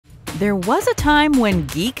There was a time when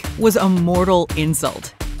geek was a mortal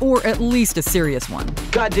insult. Or at least a serious one.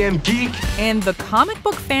 Goddamn geek! And the comic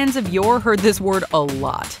book fans of yore heard this word a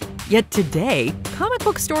lot. Yet today, comic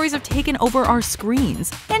book stories have taken over our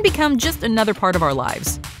screens and become just another part of our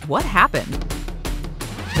lives. What happened?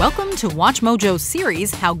 Welcome to WatchMojo's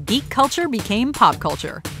series, How Geek Culture Became Pop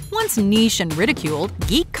Culture. Once niche and ridiculed,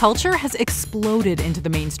 geek culture has exploded into the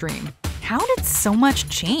mainstream. How did so much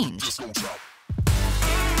change?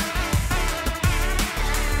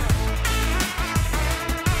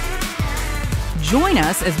 Join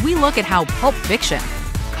us as we look at how Pulp Fiction,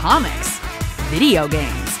 comics, video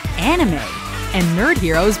games, anime, and nerd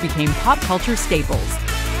heroes became pop culture staples.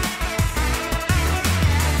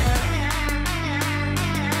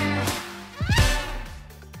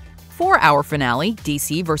 For our finale,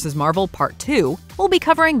 DC vs. Marvel Part 2, we'll be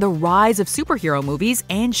covering the rise of superhero movies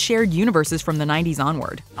and shared universes from the 90s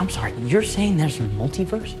onward. I'm sorry, you're saying there's a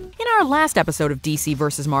multiverse? In our last episode of DC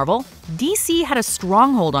vs. Marvel, DC had a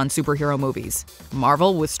stronghold on superhero movies.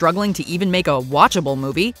 Marvel was struggling to even make a watchable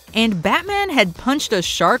movie, and Batman had punched a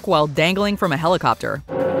shark while dangling from a helicopter.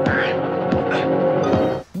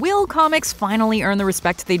 Will comics finally earn the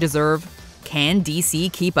respect they deserve? Can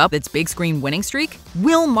DC keep up its big screen winning streak?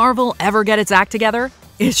 Will Marvel ever get its act together?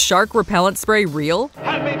 Is shark repellent spray real?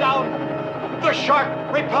 Hand me down the shark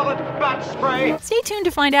repellent bat spray! Stay tuned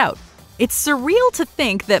to find out. It's surreal to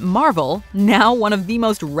think that Marvel, now one of the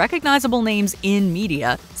most recognizable names in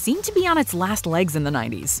media, seemed to be on its last legs in the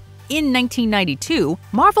 90s. In 1992,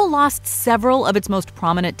 Marvel lost several of its most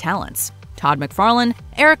prominent talents. Todd McFarlane,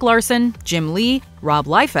 Eric Larson, Jim Lee, Rob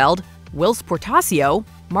Liefeld, Whilce Portacio,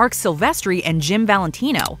 Mark Silvestri, and Jim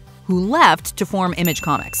Valentino, who left to form Image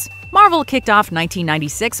Comics. Marvel kicked off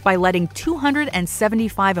 1996 by letting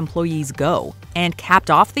 275 employees go, and capped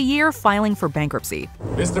off the year filing for bankruptcy.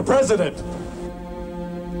 Mr. President!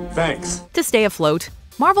 Thanks. To stay afloat,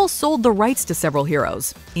 Marvel sold the rights to several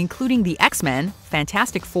heroes, including the X-Men,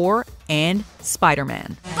 Fantastic Four, and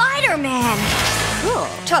Spider-Man. Spider-Man!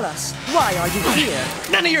 Tell us, why are you here?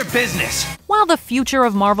 None of your business! While the future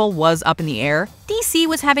of Marvel was up in the air, DC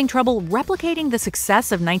was having trouble replicating the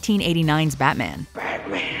success of 1989's Batman.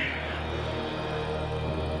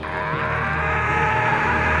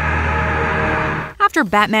 After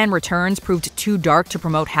Batman Returns proved too dark to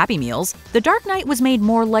promote Happy Meals, The Dark Knight was made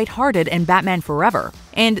more lighthearted in Batman Forever,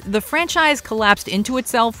 and the franchise collapsed into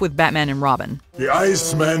itself with Batman and Robin. The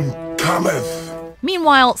Iceman cometh!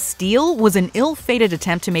 Meanwhile, Steel was an ill-fated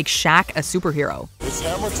attempt to make Shaq a superhero. It's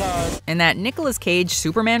hammer time! And that Nicolas Cage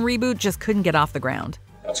Superman reboot just couldn't get off the ground.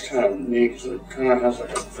 That's kind of neat because it kind of has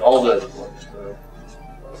like a velvet look to it.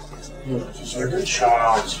 It's just like a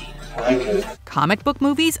child's blanket. Comic book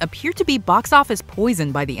movies appeared to be box office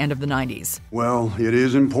poison by the end of the 90s. Well, it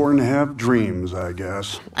is important to have dreams, I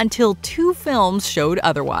guess. Until two films showed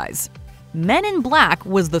otherwise. Men in Black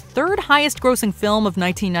was the third highest grossing film of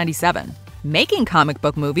 1997, making comic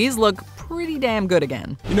book movies look pretty damn good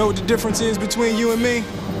again. You know what the difference is between you and me?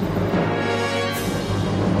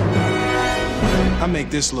 I make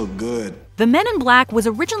this look good. The Men in Black was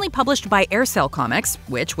originally published by Aircell Comics,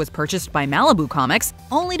 which was purchased by Malibu Comics,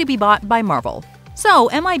 only to be bought by Marvel. So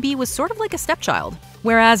MIB was sort of like a stepchild,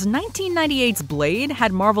 whereas 1998's Blade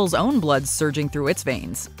had Marvel's own blood surging through its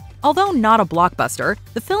veins. Although not a blockbuster,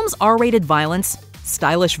 the film's R-rated violence,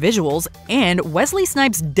 stylish visuals, and Wesley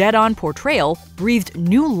Snipes' dead-on portrayal breathed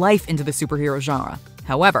new life into the superhero genre.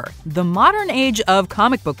 However, the modern age of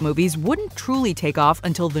comic book movies wouldn't truly take off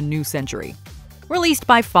until the new century. Released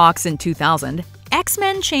by Fox in 2000,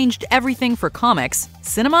 X-Men changed everything for comics,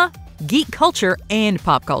 cinema, geek culture, and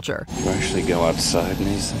pop culture. You actually go outside in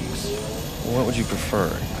these things? What would you prefer?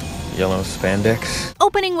 Yellow spandex?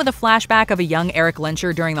 Opening with a flashback of a young Eric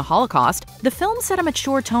Lenscher during the Holocaust, the film set a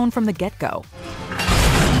mature tone from the get-go.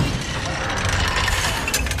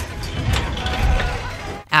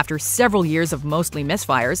 After several years of mostly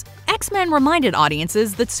misfires, X-Men reminded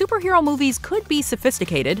audiences that superhero movies could be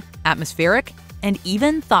sophisticated, atmospheric, and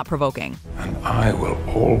even thought-provoking. And I will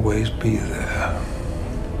always be there,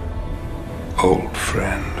 old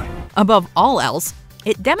friend. Above all else,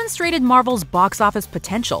 it demonstrated Marvel's box office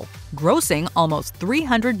potential, grossing almost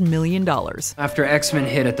 $300 million. After X-Men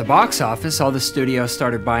hit at the box office, all the studios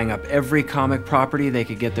started buying up every comic property they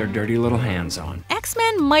could get their dirty little hands on.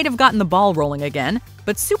 X-Men might have gotten the ball rolling again,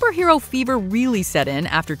 but superhero fever really set in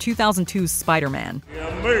after 2002's Spider-Man. The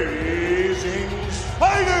Amazing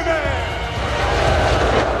Spider-Man!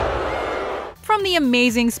 From the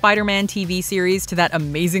Amazing Spider-Man TV series to that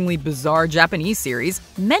amazingly bizarre Japanese series,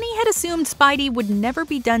 many had assumed Spidey would never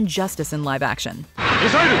be done justice in live action.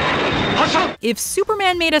 If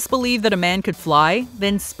Superman made us believe that a man could fly,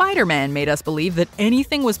 then Spider-Man made us believe that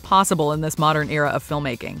anything was possible in this modern era of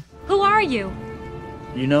filmmaking. Who are you?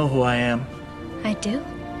 You know who I am. I do.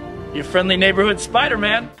 Your friendly neighborhood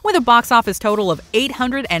Spider-Man. With a box office total of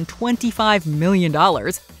 $825 million,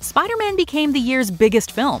 Spider-Man became the year's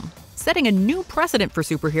biggest film, setting a new precedent for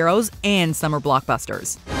superheroes and summer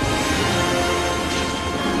blockbusters.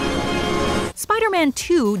 Spider-Man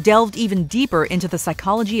 2 delved even deeper into the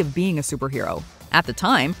psychology of being a superhero. At the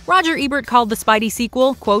time, Roger Ebert called the Spidey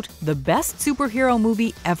sequel, quote, the best superhero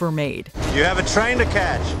movie ever made. You have a train to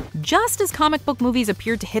catch. Just as comic book movies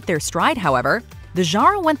appeared to hit their stride, however, the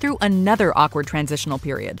genre went through another awkward transitional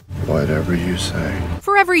period. Whatever you say.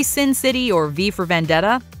 For every Sin City or V for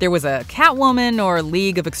Vendetta, there was a Catwoman or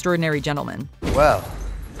League of Extraordinary Gentlemen. Well,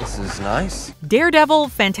 this is nice. Daredevil,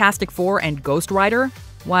 Fantastic Four, and Ghost Rider,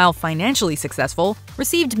 while financially successful,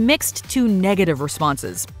 received mixed to negative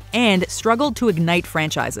responses and struggled to ignite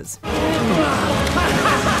franchises.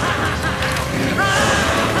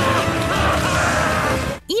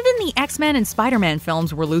 Even the X-Men and Spider-Man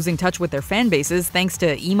films were losing touch with their fan bases thanks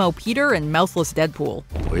to Emo Peter and Mouthless Deadpool.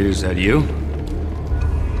 Wait, is that you?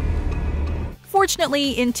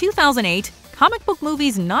 Fortunately, in 2008, comic book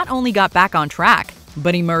movies not only got back on track,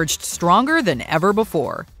 but emerged stronger than ever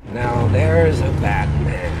before. Now there's a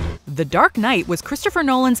Batman. The Dark Knight was Christopher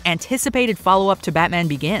Nolan's anticipated follow-up to Batman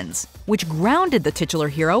Begins, which grounded the titular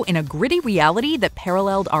hero in a gritty reality that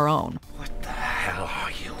paralleled our own. What the hell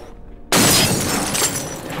are you?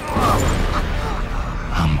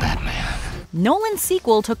 I'm Batman. Nolan's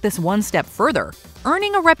sequel took this one step further,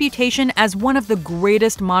 earning a reputation as one of the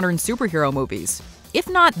greatest modern superhero movies, if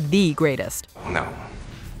not the greatest.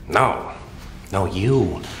 No,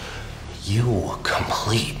 you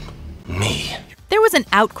complete me. There was an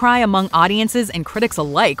outcry among audiences and critics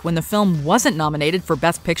alike when the film wasn't nominated for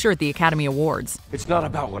Best Picture at the Academy Awards. It's not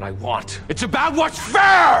about what I want. It's about what's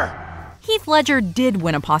fair! Heath Ledger did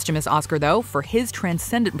win a posthumous Oscar, though, for his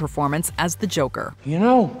transcendent performance as the Joker. You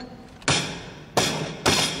know,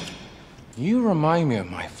 you remind me of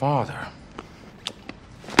my father.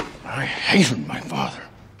 I hated my father.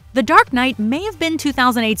 The Dark Knight may have been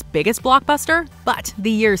 2008's biggest blockbuster, but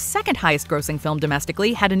the year's second highest grossing film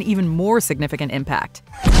domestically had an even more significant impact.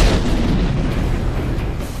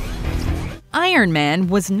 Iron Man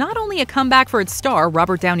was not only a comeback for its star,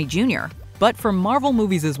 Robert Downey Jr., but for Marvel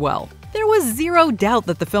movies as well. There was zero doubt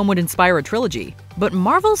that the film would inspire a trilogy, but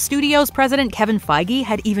Marvel Studios president Kevin Feige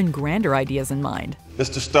had even grander ideas in mind.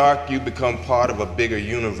 Mr. Stark, you become part of a bigger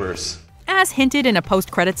universe. As hinted in a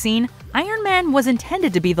post-credit scene, Iron Man was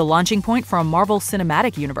intended to be the launching point for a Marvel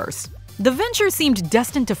Cinematic Universe. The venture seemed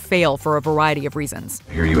destined to fail for a variety of reasons.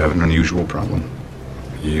 Here you have an unusual problem.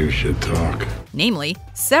 You should talk. Namely,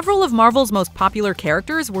 several of Marvel's most popular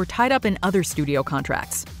characters were tied up in other studio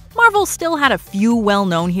contracts. Marvel still had a few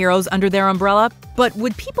well-known heroes under their umbrella, but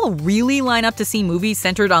would people really line up to see movies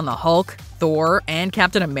centered on the Hulk, Thor, and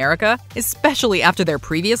Captain America, especially after their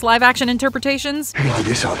previous live-action interpretations? I can do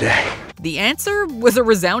this all day. The answer was a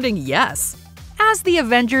resounding yes. As the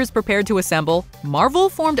Avengers prepared to assemble, Marvel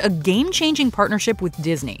formed a game-changing partnership with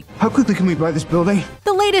Disney. How quickly can we buy this building?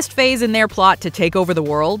 The latest phase in their plot to take over the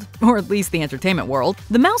world, or at least the entertainment world,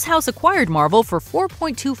 the Mouse House acquired Marvel for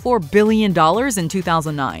 $4.24 billion in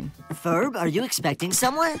 2009. Ferb, are you expecting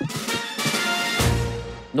someone?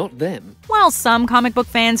 Not them. While some comic book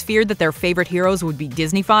fans feared that their favorite heroes would be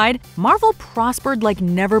Disney-fied, Marvel prospered like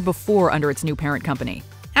never before under its new parent company.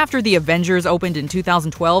 After the Avengers opened in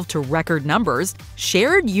 2012 to record numbers,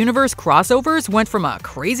 shared universe crossovers went from a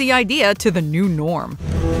crazy idea to the new norm.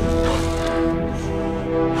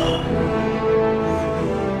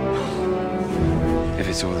 If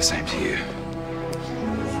it's all the same to you,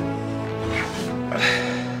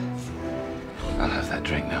 I'll have that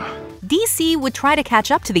drink now. DC would try to catch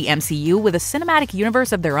up to the MCU with a cinematic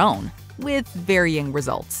universe of their own, with varying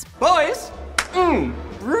results. Boys,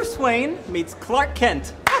 Bruce Wayne meets Clark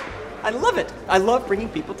Kent. I love it. I love bringing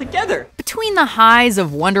people together. Between the highs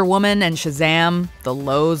of Wonder Woman and Shazam, the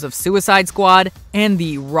lows of Suicide Squad, and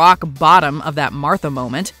the rock bottom of that Martha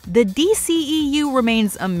moment, the DCEU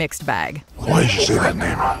remains a mixed bag. Why did you say that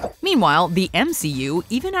name? Meanwhile, the MCU,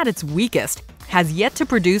 even at its weakest, has yet to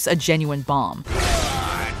produce a genuine bomb.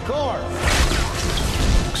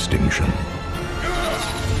 Extinction.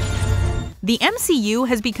 The MCU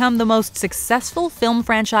has become the most successful film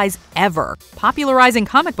franchise ever, popularizing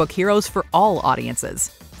comic book heroes for all audiences.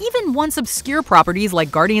 Even once obscure properties like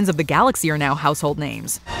Guardians of the Galaxy are now household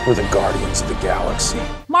names. We're the Guardians of the Galaxy.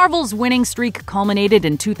 Marvel's winning streak culminated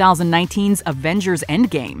in 2019's Avengers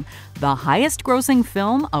Endgame, the highest-grossing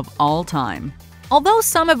film of all time. Although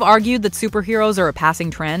some have argued that superheroes are a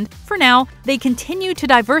passing trend, for now, they continue to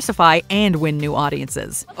diversify and win new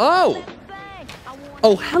audiences. Oh,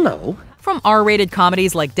 hello. From R-rated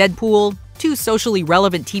comedies like Deadpool, to socially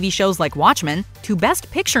relevant TV shows like Watchmen, to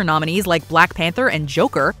Best Picture nominees like Black Panther and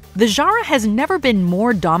Joker, the genre has never been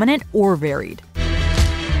more dominant or varied.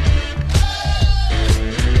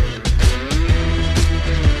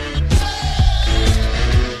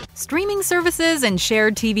 Streaming services and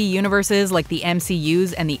shared TV universes like the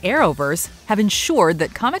MCUs and the Arrowverse have ensured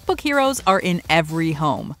that comic book heroes are in every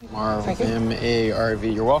home. Marv, M-A-R-V,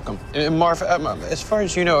 you're welcome. Marv, as far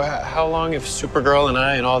as you know, how long have Supergirl and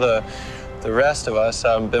I and all the rest of us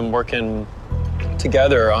been working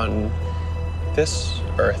together on this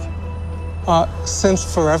Earth?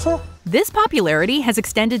 Since forever? This popularity has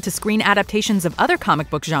extended to screen adaptations of other comic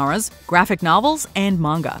book genres, graphic novels, and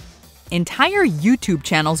manga. Entire YouTube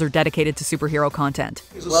channels are dedicated to superhero content.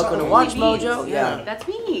 Welcome to WatchMojo. Yeah. That's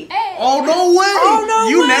me. Hey. Oh, no way! Oh, no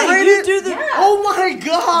you way! narrated? You do the... Yeah. Oh my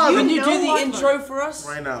god! Can you do the intro for us?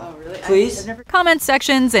 Right now. Oh, really? Please? Comment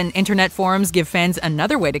sections and internet forums give fans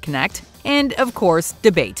another way to connect. And, of course,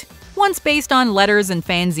 debate. Once based on letters and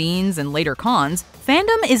fanzines and later cons,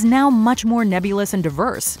 fandom is now much more nebulous and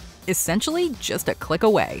diverse. Essentially, just a click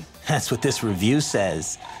away. That's what this review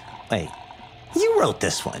says. Wait, you wrote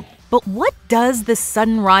this one. But what does this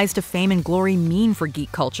sudden rise to fame and glory mean for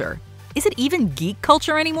geek culture? Is it even geek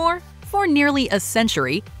culture anymore? For nearly a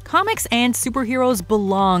century, comics and superheroes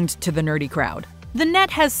belonged to the nerdy crowd. The net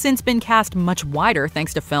has since been cast much wider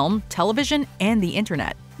thanks to film, television, and the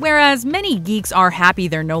internet. Whereas many geeks are happy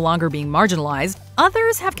they're no longer being marginalized,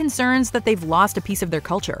 others have concerns that they've lost a piece of their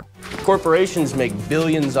culture. Corporations make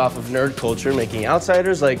billions off of nerd culture, making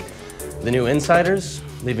outsiders like the new insiders,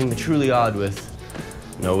 leaving the truly odd with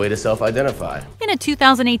no way to self-identify. In a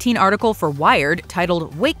 2018 article for Wired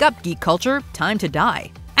titled "Wake Up Geek Culture, Time to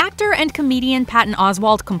Die," actor and comedian Patton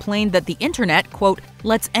Oswalt complained that the internet, quote,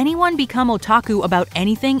 lets anyone become otaku about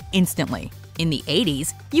anything instantly. In the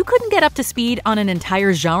 80s, you couldn't get up to speed on an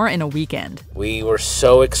entire genre in a weekend. We were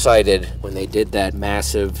so excited when they did that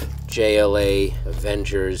massive JLA,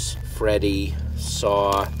 Avengers, Freddy,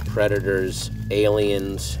 Saw, Predators,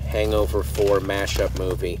 Aliens, Hangover 4 mashup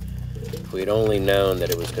movie. If we'd only known that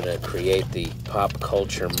it was going to create the pop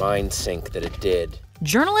culture mind sink that it did.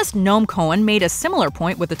 Journalist Noam Cohen made a similar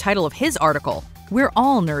point with the title of his article, "We're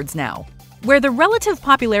All Nerds Now." Where the relative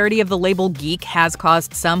popularity of the label geek has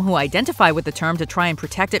caused some who identify with the term to try and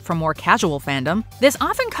protect it from more casual fandom, this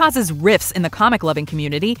often causes rifts in the comic-loving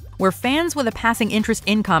community, where fans with a passing interest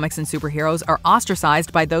in comics and superheroes are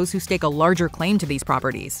ostracized by those who stake a larger claim to these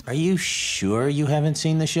properties. Are you sure you haven't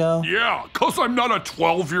seen the show? Yeah, 'cause I'm not a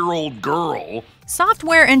 12-year-old girl.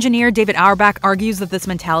 Software engineer David Auerbach argues that this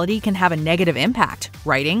mentality can have a negative impact,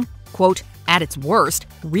 writing, quote, "At its worst,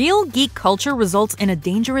 real geek culture results in a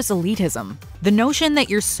dangerous elitism. The notion that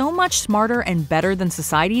you're so much smarter and better than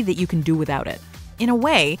society that you can do without it. In a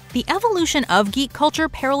way, the evolution of geek culture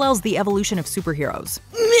parallels the evolution of superheroes."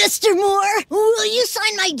 Mr. Moore, will you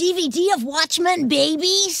sign my DVD of Watchmen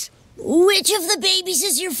Babies? Which of the babies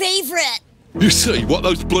is your favorite? You see what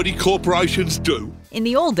those bloody corporations do? In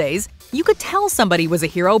the old days, you could tell somebody was a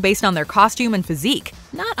hero based on their costume and physique,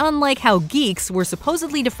 not unlike how geeks were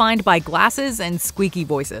supposedly defined by glasses and squeaky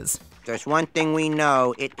voices. There's one thing we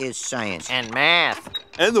know, it is science. And math.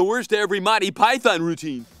 And the worst to every Monty Python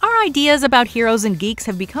routine. Our ideas about heroes and geeks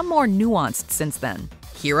have become more nuanced since then.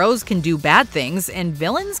 Heroes can do bad things, and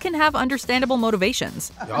villains can have understandable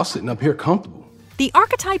motivations. Y'all sitting up here comfortable. The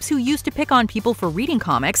archetypes who used to pick on people for reading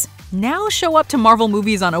comics now show up to Marvel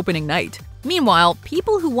movies on opening night. Meanwhile,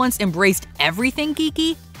 people who once embraced everything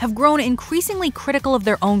geeky have grown increasingly critical of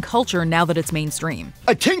their own culture now that it's mainstream.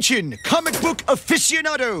 Attention, comic book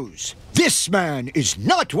aficionados! This man is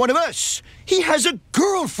not one of us! He has a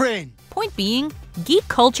girlfriend! Point being, geek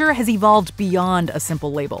culture has evolved beyond a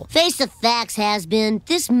simple label. Face the facts, has-been.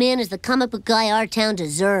 This man is the comic book guy our town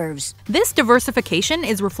deserves. This diversification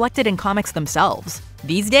is reflected in comics themselves.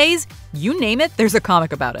 These days, you name it, there's a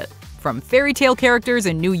comic about it. From fairy tale characters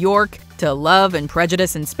in New York, to Love and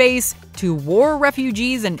Prejudice in space, to war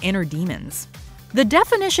refugees and inner demons. The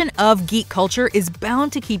definition of geek culture is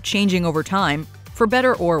bound to keep changing over time, for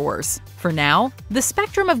better or worse. For now, the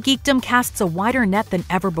spectrum of geekdom casts a wider net than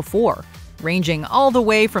ever before, ranging all the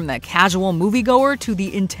way from the casual moviegoer to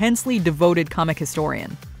the intensely devoted comic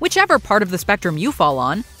historian. Whichever part of the spectrum you fall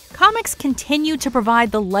on, comics continue to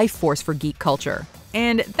provide the life force for geek culture,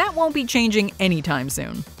 and that won't be changing anytime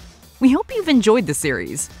soon. We hope you've enjoyed the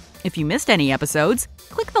series. If you missed any episodes,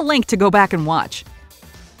 click the link to go back and watch.